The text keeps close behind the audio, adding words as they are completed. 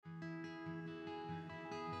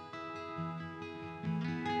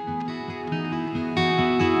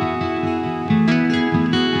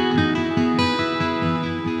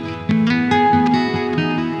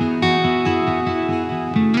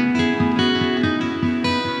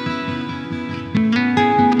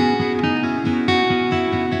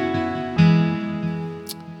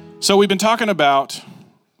So we've been talking about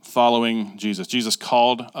following Jesus. Jesus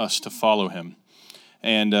called us to follow him.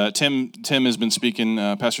 And Tim has been speaking,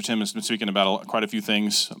 Pastor Tim has been speaking about quite a few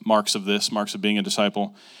things, marks of being a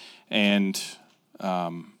disciple. And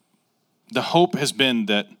the hope has been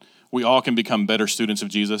that we all can become better students of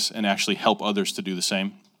Jesus and actually help others to do the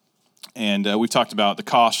same. And we've talked about the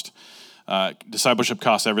cost. Discipleship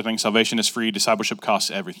costs everything. Salvation is free. Discipleship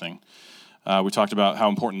costs everything. We talked about how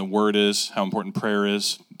important the word is, how important prayer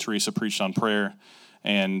is. Teresa preached on prayer,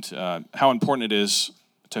 and how important it is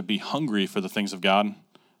to be hungry for the things of God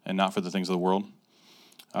and not for the things of the world.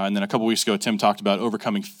 And then a couple weeks ago, Tim talked about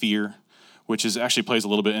overcoming fear, which actually plays a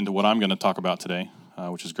little bit into what I'm going to talk about today,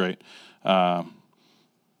 which is great. And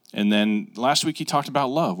then last week he talked about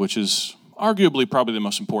love, which is arguably probably the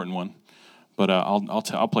most important one. But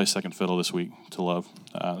I'll play second fiddle this week to love.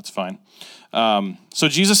 That's fine. So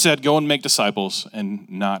Jesus said, go and make disciples and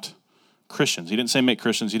not Christians. He didn't say make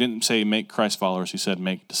Christians. He didn't say make Christ followers. He said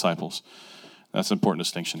make disciples. That's an important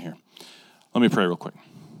distinction here. Let me pray real quick.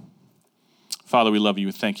 Father, we love you.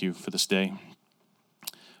 Thank you for this day.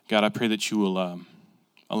 God, I pray that you will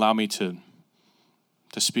allow me to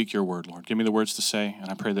speak your word, Lord. Give me the words to say, and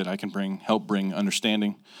I pray that I can help bring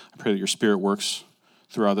understanding. I pray that your spirit works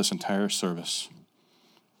throughout this entire service.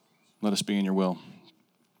 Let us be in your will.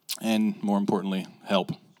 And more importantly,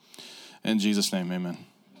 help. In Jesus' name, amen.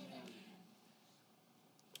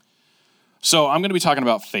 So I'm going to be talking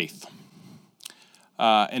about faith.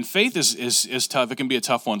 And faith is tough. It can be a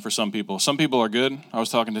tough one for some people. Some people are good. I was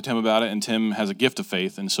talking to Tim about it, and Tim has a gift of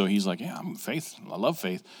faith. And so he's like, yeah, I'm faith. I love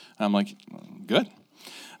faith. And I'm like, good.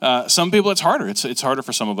 Some people, it's harder. It's harder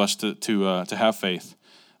for some of us to have faith.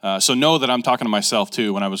 So know that I'm talking to myself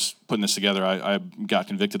too. When I was putting this together, I got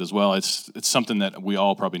convicted as well. It's something that we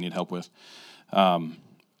all probably need help with.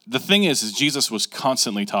 The thing is Jesus was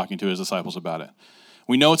constantly talking to his disciples about it.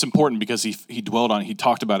 We know it's important because he dwelled on it. He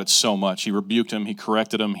talked about it so much. He rebuked him. He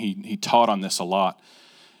corrected him. He taught on this a lot.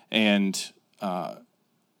 And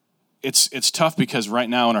it's tough because right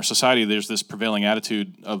now in our society, there's this prevailing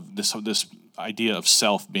attitude of this idea of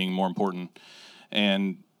self being more important.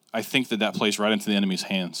 And I think that plays right into the enemy's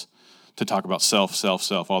hands to talk about self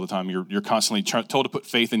all the time. You're constantly told to put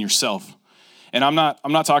faith in yourself. And I'm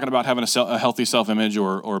not talking about having a healthy self-image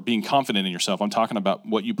or being confident in yourself. I'm talking about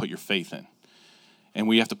what you put your faith in. And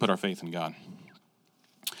we have to put our faith in God.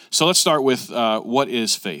 So let's start with what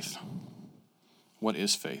is faith? What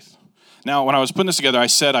is faith? Now, when I was putting this together, I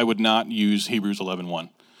said I would not use Hebrews 11:1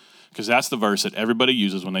 because that's the verse that everybody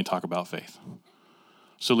uses when they talk about faith.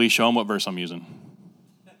 So Lee, show them what verse I'm using.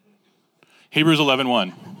 Hebrews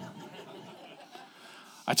 11:1.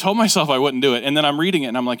 I told myself I wouldn't do it, and then I'm reading it,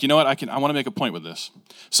 and I'm like, you know what? I want to make a point with this.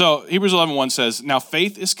 So Hebrews 11:1 says, now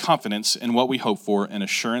faith is confidence in what we hope for and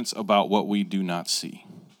assurance about what we do not see.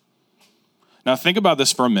 Now think about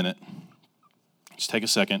this for a minute. Just take a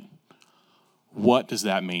second. What does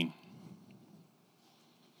that mean?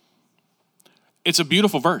 It's a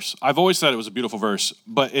beautiful verse. I've always said it was a beautiful verse,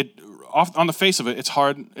 but on the face of it, it's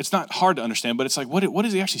hard. It's not hard to understand, but it's like, what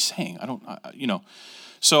is he actually saying?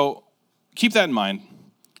 So keep that in mind.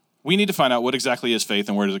 We need to find out what exactly is faith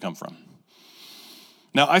and where does it come from.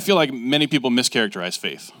 Now, I feel like many people mischaracterize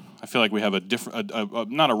faith. I feel like we have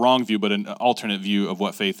not a wrong view, but an alternate view of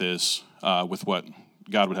what faith is with what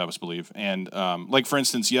God would have us believe. And like, for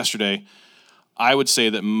instance, yesterday, I would say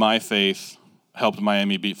that my faith helped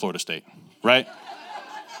Miami beat Florida State, right?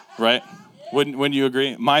 Right? Wouldn't you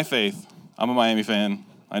agree? My faith, I'm a Miami fan.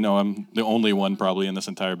 I know I'm the only one probably in this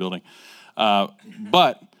entire building.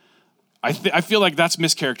 But I feel like that's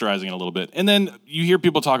mischaracterizing it a little bit. And then you hear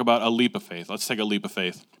people talk about a leap of faith. Let's take a leap of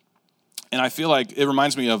faith. And I feel like it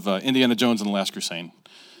reminds me of Indiana Jones and the Last Crusade.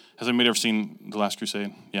 Has anybody ever seen The Last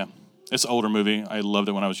Crusade? Yeah. It's an older movie. I loved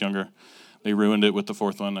it when I was younger. They ruined it with the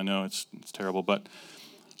fourth one. I know it's terrible, but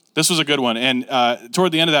this was a good one. And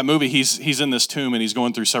toward the end of that movie, he's in this tomb and he's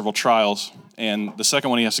going through several trials. And the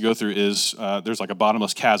second one he has to go through is there's like a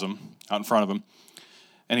bottomless chasm out in front of him.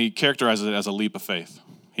 And he characterizes it as a leap of faith.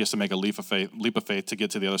 He has to make a leap of faith to get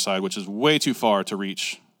to the other side, which is way too far to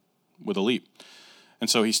reach with a leap. And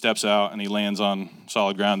so he steps out and he lands on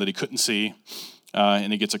solid ground that he couldn't see,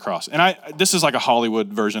 and he gets across. And this is like a Hollywood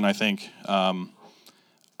version, I think.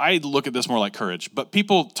 I look at this more like courage. But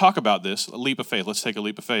people talk about this, a leap of faith. Let's take a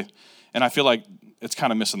leap of faith. And I feel like it's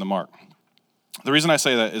kind of missing the mark. The reason I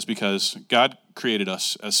say that is because God created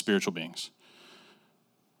us as spiritual beings.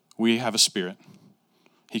 We have a spirit.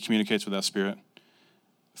 He communicates with that spirit.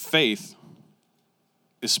 Faith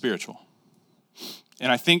is spiritual.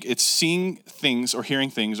 And I think it's seeing things or hearing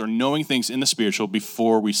things or knowing things in the spiritual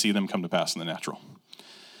before we see them come to pass in the natural.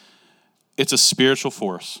 It's a spiritual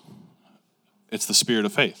force. It's the spirit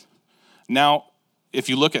of faith. Now, if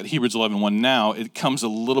you look at Hebrews 11:1 now, it comes a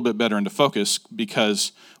little bit better into focus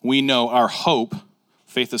because we know our hope,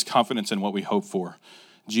 faith is confidence in what we hope for.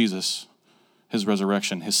 Jesus, his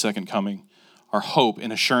resurrection, his second coming, our hope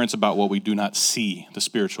and assurance about what we do not see, the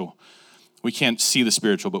spiritual. We can't see the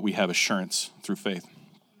spiritual, but we have assurance through faith.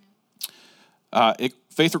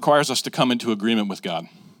 Faith requires us to come into agreement with God.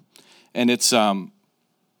 And it's not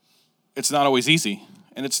always easy.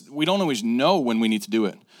 And we don't always know when we need to do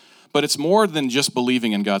it. But it's more than just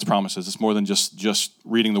believing in God's promises. It's more than just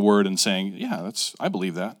reading the word and saying, yeah, I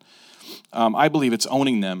believe that. I believe it's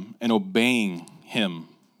owning them and obeying him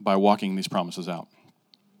by walking these promises out.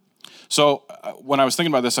 So when I was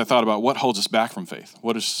thinking about this, I thought about what holds us back from faith.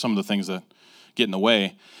 What are some of the things that get in the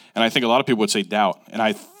way? And I think a lot of people would say doubt. And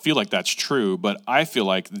I feel like that's true, but I feel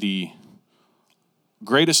like the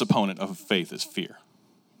greatest opponent of faith is fear.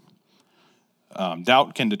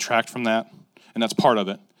 Doubt can detract from that, and that's part of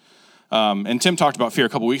it. And Tim talked about fear a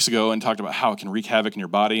couple weeks ago and talked about how it can wreak havoc in your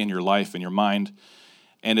body and your life and your mind.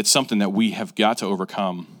 And it's something that we have got to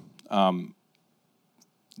overcome. Fear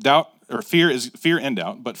and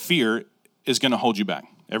doubt, but fear is going to hold you back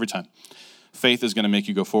every time. Faith is going to make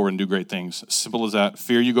you go forward and do great things. Simple as that.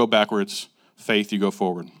 Fear, you go backwards. Faith, you go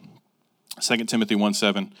forward. 2 Timothy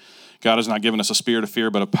 1:7, God has not given us a spirit of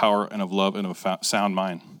fear, but of power and of love and of a sound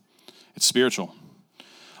mind. It's spiritual.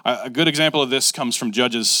 A good example of this comes from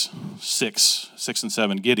Judges 6 and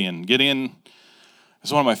 7, Gideon. Gideon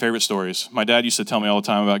is one of my favorite stories. My dad used to tell me all the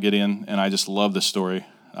time about Gideon, and I just love this story.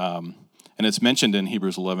 And it's mentioned in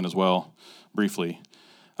Hebrews 11 as well, briefly.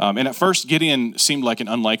 And at first, Gideon seemed like an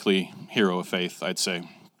unlikely hero of faith, I'd say.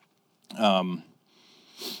 The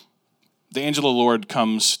angel of the Lord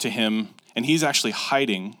comes to him, and he's actually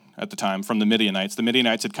hiding at the time from the Midianites. The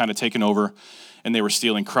Midianites had kind of taken over, and they were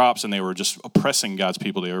stealing crops, and they were just oppressing God's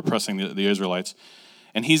people. They were oppressing the Israelites.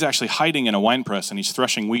 And he's actually hiding in a winepress, and he's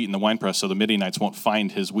threshing wheat in the winepress so the Midianites won't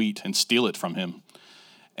find his wheat and steal it from him.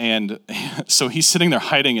 And so he's sitting there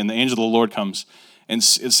hiding, and the angel of the Lord comes, and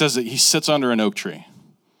it says that he sits under an oak tree.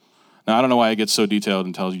 Now, I don't know why it gets so detailed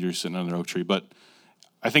and tells you you're sitting under an oak tree, but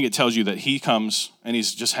I think it tells you that he comes, and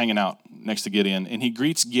he's just hanging out next to Gideon, and he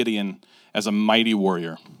greets Gideon as a mighty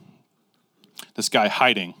warrior. This guy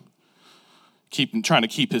hiding, trying to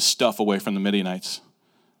keep his stuff away from the Midianites.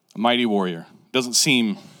 A mighty warrior. Doesn't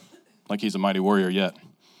seem like he's a mighty warrior yet.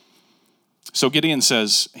 So Gideon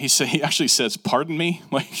says, he actually says, pardon me?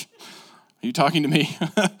 Like, are you talking to me?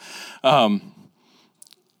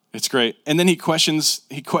 It's great. And then he questions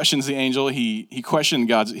the angel. He questioned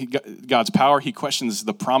God's power. He questions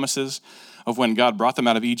the promises of when God brought them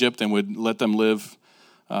out of Egypt and would let them live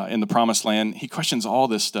in the promised land. He questions all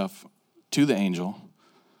this stuff to the angel.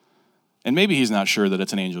 And maybe he's not sure that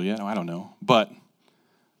it's an angel yet. I don't know. But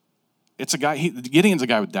it's a guy, Gideon's a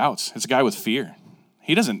guy with doubts. It's a guy with fear.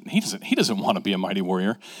 He doesn't want to be a mighty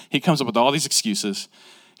warrior. He comes up with all these excuses.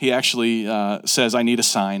 He actually says, I need a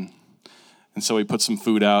sign. And so he puts some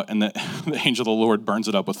food out, and the angel of the Lord burns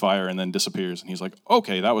it up with fire and then disappears. And he's like,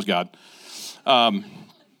 okay, that was God. And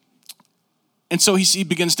so he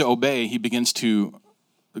begins to obey.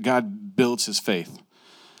 God builds his faith.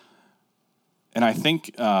 And I think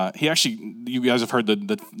you guys have heard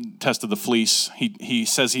the test of the fleece. He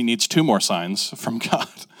says he needs 2 more signs from God.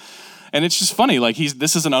 And it's just funny, like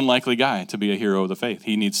this is an unlikely guy to be a hero of the faith.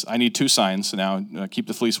 I need 2 signs now, keep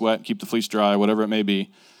the fleece wet, keep the fleece dry, whatever it may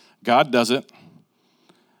be. God does it.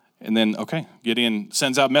 And then, okay, Gideon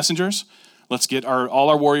sends out messengers. Let's get all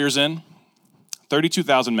our warriors in.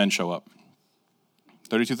 32,000 men show up.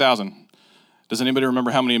 32,000. Does anybody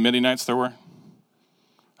remember how many Midianites there were?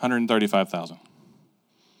 135,000.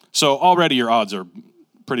 So already your odds are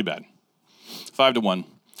pretty bad. 5-1.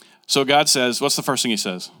 So God says, what's the first thing he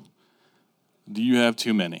says? Do you have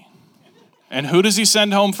too many? And who does he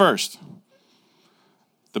send home first?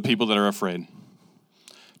 The people that are afraid.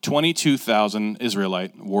 22,000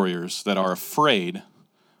 Israelite warriors that are afraid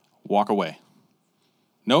walk away.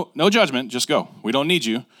 No judgment, just go. We don't need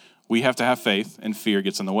you. We have to have faith, and fear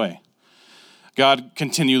gets in the way. God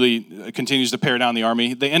continues to pare down the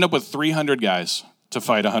army. They end up with 300 guys to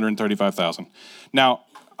fight 135,000. Now,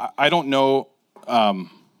 I don't know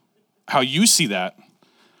how you see that,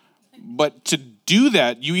 but to do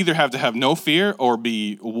that, you either have to have no fear or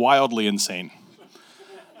be wildly insane.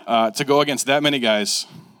 To go against that many guys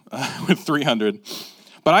with 300.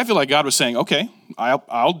 But I feel like God was saying, okay,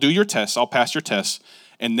 I'll do your tests, I'll pass your tests,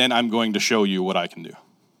 and then I'm going to show you what I can do.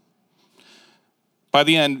 By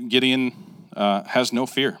the end, Gideon has no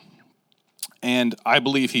fear. And I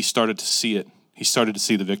believe he started to see it. He started to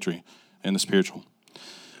see the victory in the spiritual.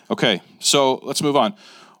 Okay, so let's move on.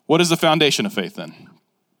 What is the foundation of faith then?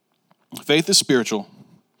 Faith is spiritual.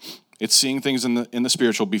 It's seeing things in the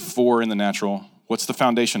spiritual before in the natural. What's the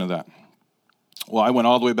foundation of that? Well, I went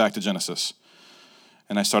all the way back to Genesis,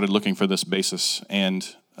 and I started looking for this basis. And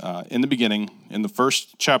in the beginning, in the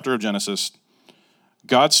first chapter of Genesis,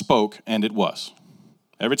 God spoke, and it was.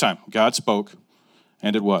 Every time, God spoke,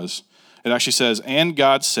 and it was. It actually says, and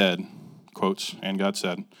God said, quotes, and God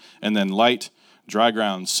said, and then light, dry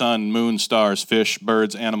ground, sun, moon, stars, fish,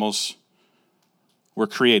 birds, animals were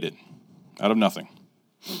created out of nothing.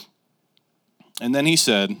 And then he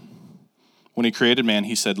said, when he created man,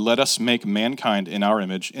 he said, let us make mankind in our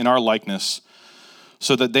image, in our likeness,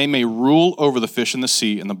 so that they may rule over the fish in the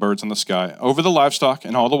sea and the birds in the sky, over the livestock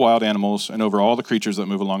and all the wild animals, and over all the creatures that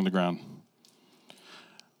move along the ground.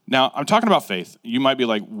 Now, I'm talking about faith. You might be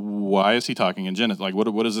like, why is he talking in Genesis? Like,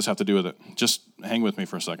 what does this have to do with it? Just hang with me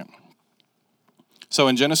for a second. So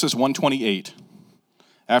in Genesis 1:28,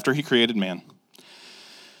 after he created man,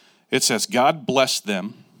 it says, God blessed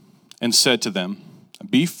them and said to them,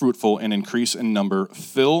 be fruitful and increase in number,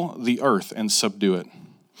 fill the earth and subdue it.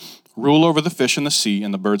 Rule over the fish in the sea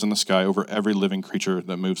and the birds in the sky, over every living creature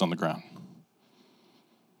that moves on the ground.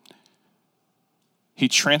 He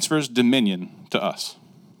transfers dominion to us.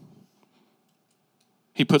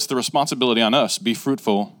 He puts the responsibility on us, be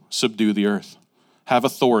fruitful, subdue the earth, have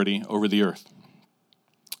authority over the earth.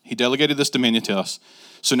 He delegated this dominion to us,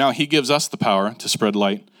 so now he gives us the power to spread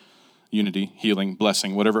light, unity, healing,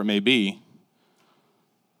 blessing, whatever it may be.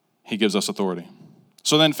 He gives us authority.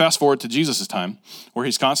 So then fast forward to Jesus' time, where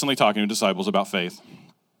he's constantly talking to disciples about faith.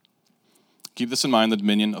 Keep this in mind, the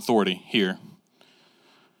dominion, authority here.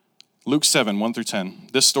 Luke 7, 1 through 10.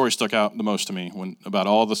 This story stuck out the most to me about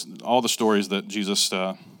all the stories that Jesus,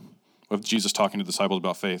 of Jesus talking to disciples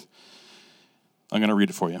about faith. I'm going to read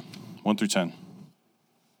it for you, 1 through 10.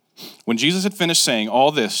 When Jesus had finished saying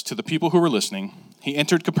all this to the people who were listening, he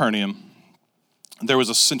entered Capernaum. There was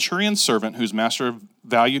a centurion servant whom his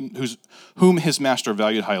master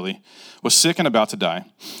valued highly, was sick and about to die.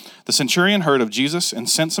 The centurion heard of Jesus and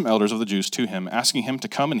sent some elders of the Jews to him, asking him to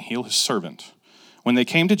come and heal his servant. When they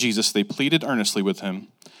came to Jesus, they pleaded earnestly with him,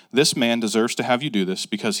 this man deserves to have you do this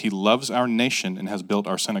because he loves our nation and has built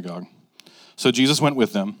our synagogue. So Jesus went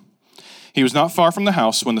with them. He was not far from the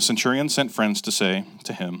house when the centurion sent friends to say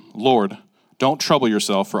to him, Lord, don't trouble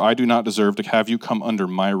yourself, for I do not deserve to have you come under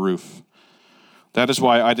my roof. That is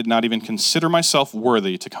why I did not even consider myself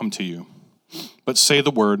worthy to come to you. But say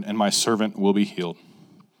the word, and my servant will be healed.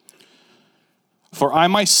 For I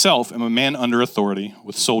myself am a man under authority,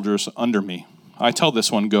 with soldiers under me. I tell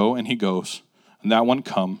this one, go, and he goes, and that one,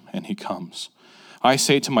 come, and he comes. I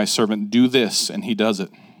say to my servant, do this, and he does it.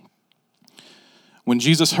 When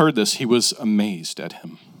Jesus heard this, he was amazed at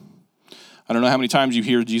him. I don't know how many times you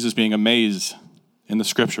hear Jesus being amazed in the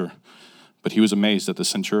scripture, but he was amazed at the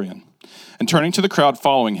centurion. And turning to the crowd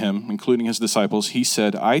following him, including his disciples, he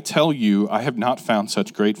said, I tell you, I have not found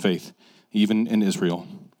such great faith, even in Israel.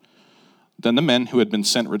 Then the men who had been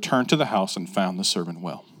sent returned to the house and found the servant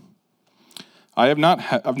well. I have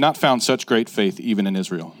not found such great faith, even in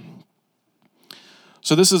Israel.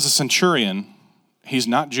 So this is a centurion. He's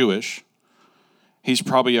not Jewish. He's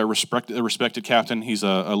probably a respected captain. He's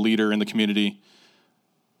a leader in the community.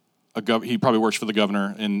 He probably works for the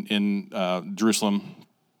governor in Jerusalem.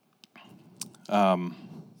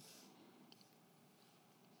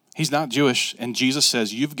 He's not Jewish, and Jesus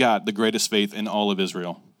says, you've got the greatest faith in all of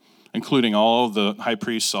Israel, including all of the high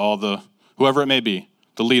priests, whoever it may be,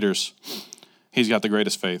 the leaders. He's got the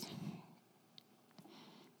greatest faith.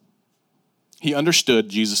 He understood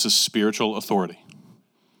Jesus' spiritual authority.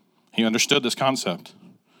 He understood this concept.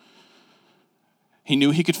 He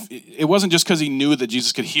knew he could, it wasn't just because he knew that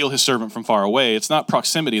Jesus could heal his servant from far away. It's not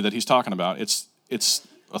proximity that he's talking about. It's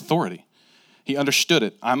authority. He understood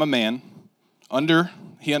it. I'm a man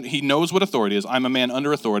he knows what authority is. I'm a man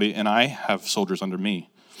under authority, and I have soldiers under me.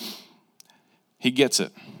 He gets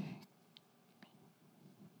it.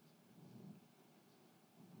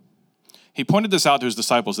 He pointed this out to his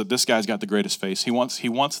disciples that this guy's got the greatest faith. He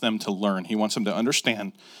wants them to learn. He wants them to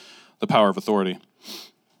understand the power of authority.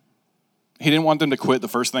 He didn't want them to quit the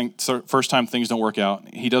first time things don't work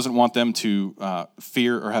out. He doesn't want them to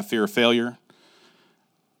fear of failure.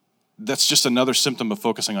 That's just another symptom of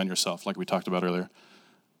focusing on yourself, like we talked about earlier.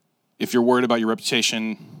 If you're worried about your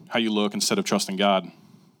reputation, how you look, instead of trusting God,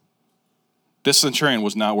 this centurion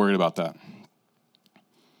was not worried about that.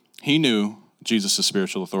 He knew Jesus'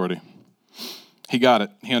 spiritual authority. He got it.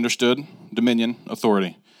 He understood dominion,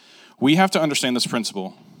 authority. We have to understand this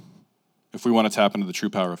principle if we want to tap into the true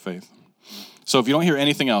power of faith. So if you don't hear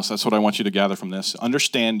anything else, that's what I want you to gather from this.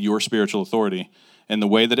 Understand your spiritual authority and the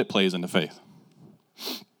way that it plays into faith.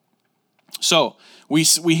 So we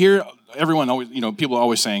hear everyone always, people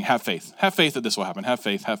always saying, have faith that this will happen, have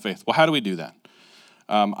faith. Well, how do we do that?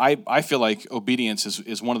 I feel like obedience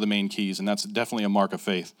is one of the main keys, and that's definitely a mark of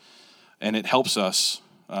faith. And it helps us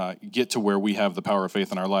get to where we have the power of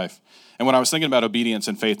faith in our life. And when I was thinking about obedience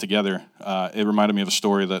and faith together, it reminded me of a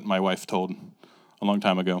story that my wife told a long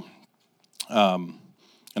time ago.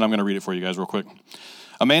 And I'm going to read it for you guys real quick.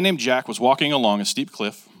 A man named Jack was walking along a steep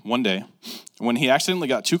cliff one day. When he accidentally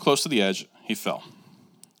got too close to the edge, he fell.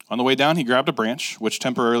 On the way down, he grabbed a branch, which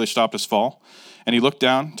temporarily stopped his fall, and he looked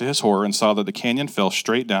down to his horror and saw that the canyon fell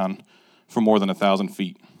straight down for more than 1,000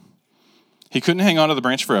 feet. He couldn't hang on to the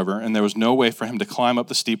branch forever, and there was no way for him to climb up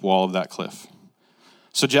the steep wall of that cliff.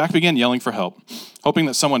 So Jack began yelling for help, hoping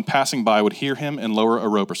that someone passing by would hear him and lower a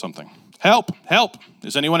rope or something. Help! Help!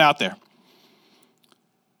 Is anyone out there?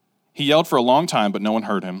 He yelled for a long time, but no one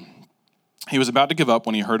heard him. He was about to give up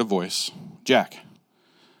when he heard a voice. Jack,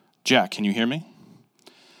 can you hear me?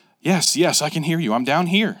 Yes, I can hear you. I'm down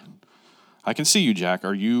here. I can see you, Jack.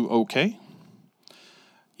 Are you okay?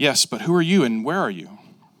 Yes, but who are you and where are you?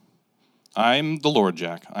 I'm the Lord,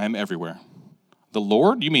 Jack. I am everywhere. The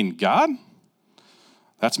Lord? You mean God?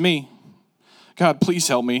 That's me. God, please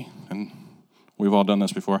help me. And we've all done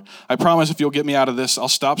this before. I promise if you'll get me out of this, I'll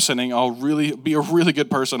stop sinning. I'll really be a really good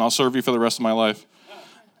person. I'll serve you for the rest of my life.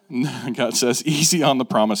 God says, easy on the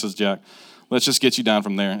promises, Jack. Let's just get you down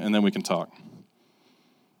from there, and then we can talk.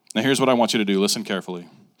 Now, here's what I want you to do. Listen carefully.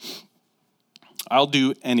 I'll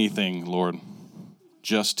do anything, Lord.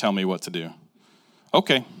 Just tell me what to do.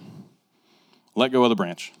 Okay. Let go of the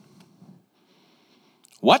branch.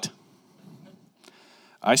 What?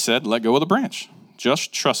 I said, let go of the branch.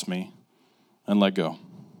 Just trust me and let go.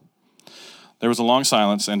 There was a long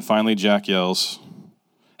silence, and finally Jack yells,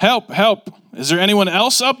 help, help. Is there anyone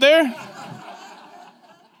else up there?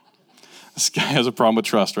 This guy has a problem with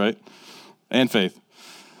trust, right? And faith.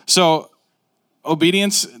 So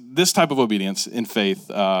obedience, this type of obedience in faith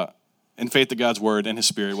to God's word and his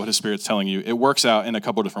spirit, what his spirit's telling you, it works out in a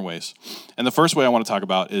couple of different ways. And the first way I want to talk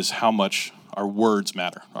about is how much our words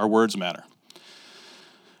matter. Our words matter.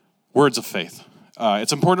 Words of faith.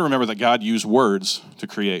 It's important to remember that God used words to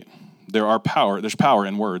create. There's power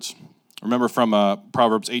in words. Remember from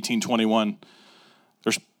Proverbs 18:21,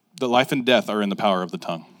 there's the life and death are in the power of the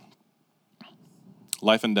tongue.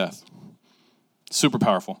 Life and death. Super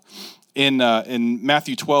powerful. In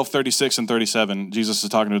Matthew 12:36 and 37, Jesus is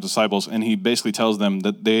talking to his disciples, and he basically tells them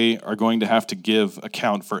that they are going to have to give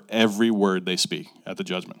account for every word they speak at the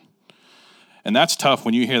judgment. And that's tough.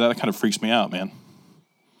 When you hear that, it kind of freaks me out, man.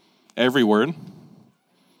 Every word.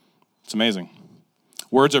 It's amazing.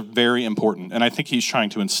 Words are very important, and I think he's trying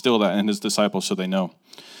to instill that in his disciples so they know.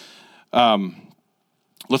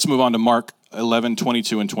 Let's move on to Mark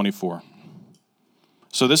 11:22 and 24.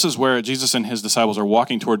 So this is where Jesus and his disciples are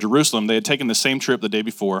walking toward Jerusalem. They had taken the same trip the day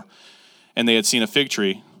before, and they had seen a fig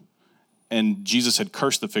tree, and Jesus had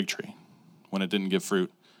cursed the fig tree when it didn't give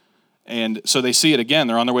fruit. And so they see it again.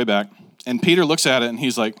 They're on their way back, and Peter looks at it, and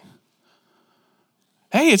he's like,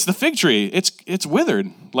 hey, it's the fig tree. It's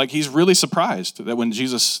withered. Like, he's really surprised that when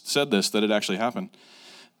Jesus said this, that it actually happened.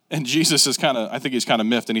 And Jesus is I think he's kind of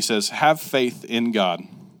miffed, and he says, have faith in God.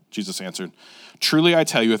 Jesus answered, truly I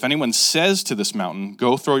tell you, if anyone says to this mountain,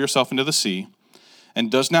 go throw yourself into the sea,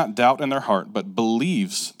 and does not doubt in their heart, but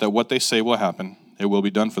believes that what they say will happen, it will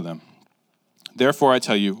be done for them. Therefore I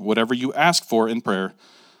tell you, whatever you ask for in prayer,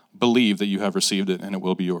 believe that you have received it, and it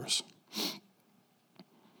will be yours.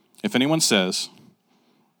 If anyone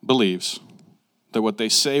believes that what they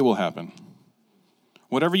say will happen,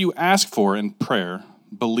 whatever you ask for in prayer,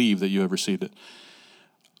 believe that you have received it.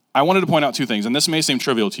 I wanted to point out two things, and this may seem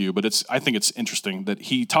trivial to you, but I think it's interesting that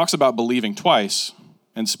he talks about believing twice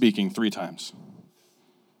and speaking 3 times.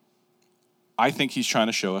 I think he's trying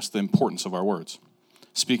to show us the importance of our words.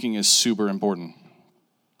 Speaking is super important.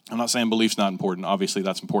 I'm not saying belief's not important. Obviously,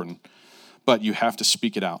 that's important. But you have to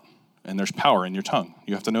speak it out, and there's power in your tongue.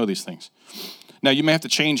 You have to know these things. Now, you may have to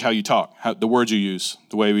change how you talk, the words you use,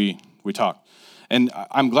 the way we talk. And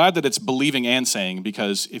I'm glad that it's believing and saying,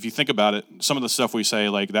 because if you think about it, some of the stuff we say,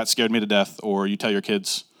 like, that scared me to death, or you tell your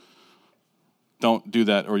kids, don't do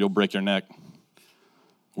that or you'll break your neck,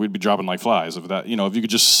 we'd be dropping like flies if that, if you could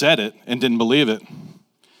just said it and didn't believe it.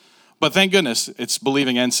 But thank goodness it's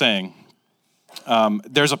believing and saying.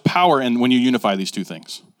 There's a power in when you unify these two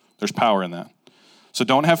things. There's power in that. So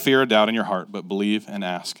don't have fear or doubt in your heart, but believe and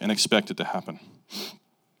ask and expect it to happen.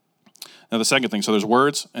 Now, the second thing, so there's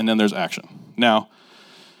words and then there's action. Now,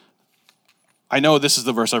 I know this is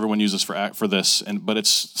the verse everyone uses for this, but it's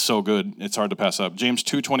so good, it's hard to pass up. James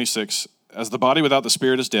 2:26, as the body without the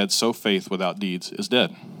spirit is dead, so faith without deeds is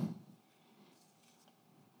dead.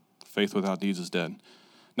 Faith without deeds is dead.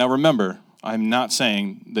 Now remember, I'm not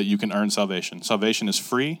saying that you can earn salvation. Salvation is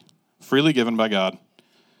free, freely given by God.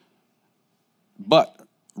 But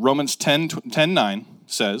Romans 10:9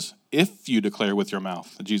 says, if you declare with your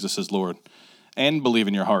mouth that Jesus is Lord and believe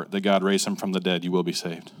in your heart that God raised him from the dead, you will be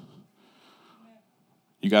saved.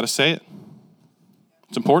 You got to say it.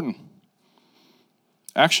 It's important.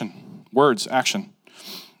 Action. Words, action.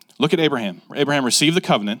 Look at Abraham. Abraham received the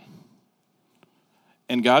covenant,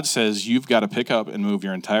 and God says you've got to pick up and move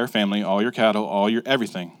your entire family, all your cattle, all your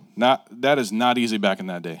everything. That is not easy back in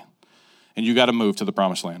that day. And you got to move to the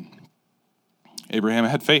promised land. Abraham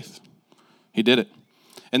had faith. He did it.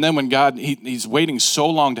 And then when God, he's waiting so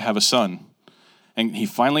long to have a son, and he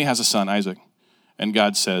finally has a son, Isaac, and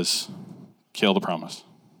God says, kill the promise.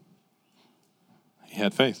 He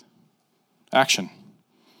had faith. Action.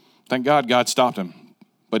 Thank God, God stopped him.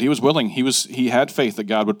 But he was willing. He had faith that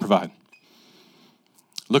God would provide.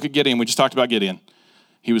 Look at Gideon. We just talked about Gideon.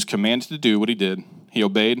 He was commanded to do what he did. He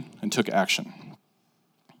obeyed and took action.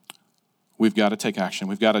 We've got to take action.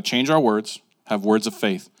 We've got to change our words, have words of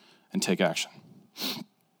faith, and take action.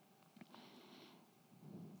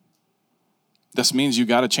 This means you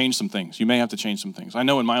got to change some things. You may have to change some things. I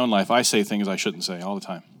know in my own life, I say things I shouldn't say all the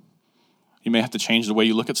time. You may have to change the way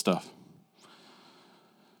you look at stuff.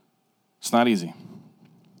 It's not easy.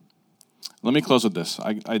 Let me close with this.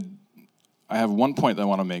 I have one point that I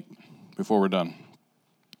want to make before we're done.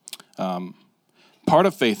 Part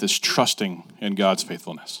of faith is trusting in God's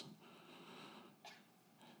faithfulness.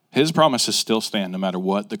 His promises still stand no matter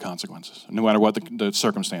what the consequences, no matter what the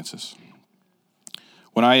circumstances.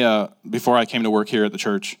 When before I came to work here at the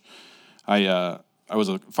church, I was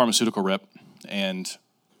a pharmaceutical rep, and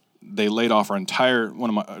they laid off our entire,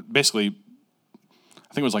 basically,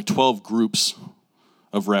 I think it was like 12 groups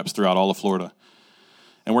of reps throughout all of Florida.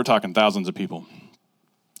 And we're talking thousands of people.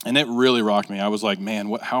 And it really rocked me. I was like,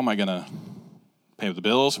 man, how am I going to pay the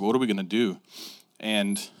bills? What are we going to do?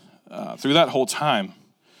 And through that whole time,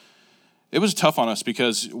 it was tough on us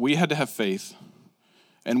because we had to have faith,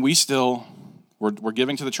 and we still were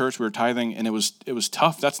giving to the church, we were tithing, and it was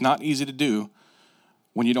tough. That's not easy to do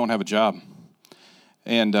when you don't have a job.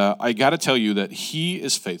 And I got to tell you that he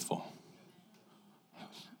is faithful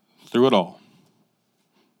through it all.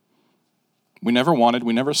 We never wanted,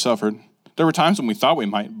 we never suffered. There were times when we thought we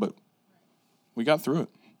might, but we got through it.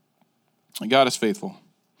 And God is faithful.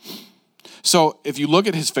 So if you look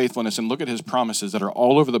at his faithfulness and look at his promises that are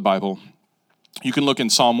all over the Bible, you can look in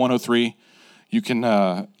Psalm 103. You can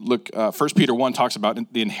look, 1 Peter 1 talks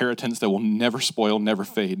about the inheritance that will never spoil, never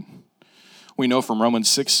fade. We know from Romans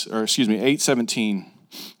 8:17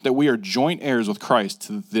 that we are joint heirs with Christ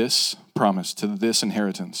to this promise, to this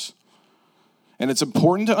inheritance. And it's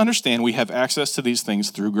important to understand we have access to these things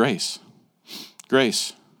through grace.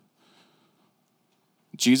 Grace.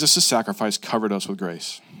 Jesus' sacrifice covered us with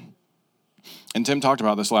grace. And Tim talked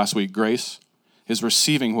about this last week. Grace is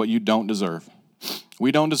receiving what you don't deserve.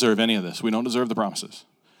 We don't deserve any of this. We don't deserve the promises.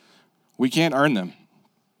 We can't earn them.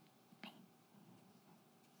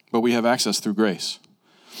 But we have access through grace.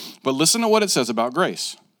 But listen to what it says about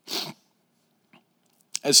grace.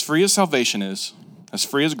 As free as salvation is, as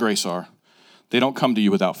free as grace are, they don't come to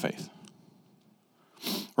you without faith.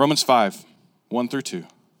 Romans 5, 1-2.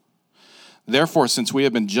 Therefore, since we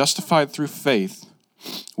have been justified through faith,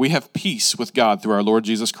 we have peace with God through our Lord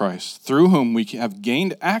Jesus Christ, through whom we have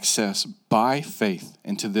gained access by faith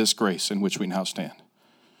into this grace in which we now stand.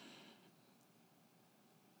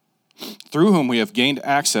 Through whom we have gained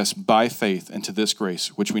access by faith into this grace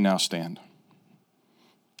which we now stand.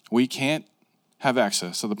 We can't have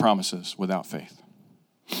access to the promises without faith.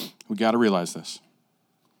 We got to realize this.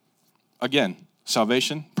 Again,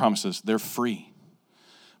 salvation, promises, they're free.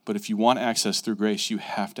 But if you want access through grace, you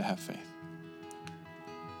have to have faith.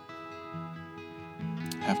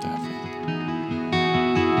 Have to have faith.